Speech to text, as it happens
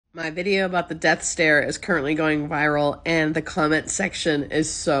My video about the death stare is currently going viral, and the comment section is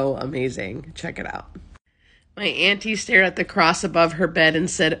so amazing. Check it out. My auntie stared at the cross above her bed and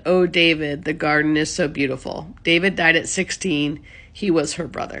said, "Oh, David, the garden is so beautiful." David died at 16. He was her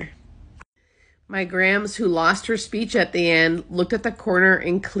brother. My Grams, who lost her speech at the end, looked at the corner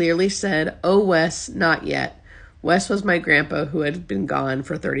and clearly said, "Oh, Wes, not yet." Wes was my grandpa who had been gone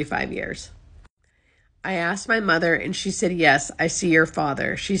for 35 years. I asked my mother, and she said, "Yes, I see your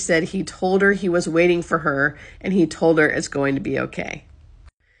father." She said he told her he was waiting for her, and he told her it's going to be okay.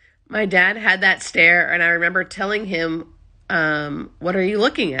 My dad had that stare, and I remember telling him, "What are you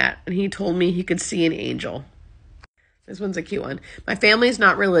looking at?" And he told me he could see an angel. This one's a cute one. My family's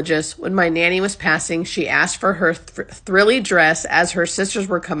not religious. When my nanny was passing, she asked for her thrilly dress as her sisters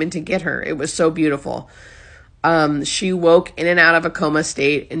were coming to get her. It was so beautiful. She woke in and out of a coma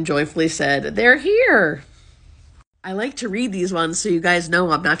state and joyfully said, "They're here." I like to read these ones so you guys know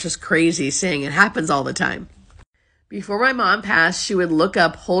I'm not just crazy saying it happens all the time. Before my mom passed, she would look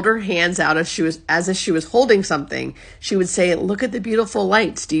up, hold her hands out as if she was holding something. She would say, "Look at the beautiful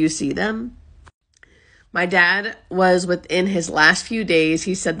lights. Do you see them?" My dad was within his last few days.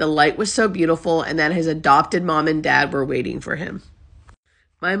 He said the light was so beautiful and that his adopted mom and dad were waiting for him.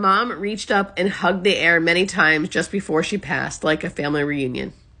 My mom reached up and hugged the air many times just before she passed, like a family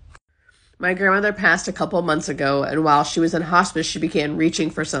reunion. My grandmother passed a couple months ago, and while she was in hospice, she began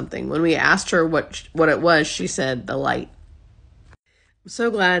reaching for something. When we asked her what it was, she said, "The light." I'm so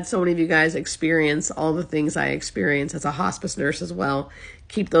glad so many of you guys experience all the things I experience as a hospice nurse as well.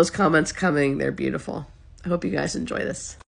 Keep those comments coming. They're beautiful. I hope you guys enjoy this.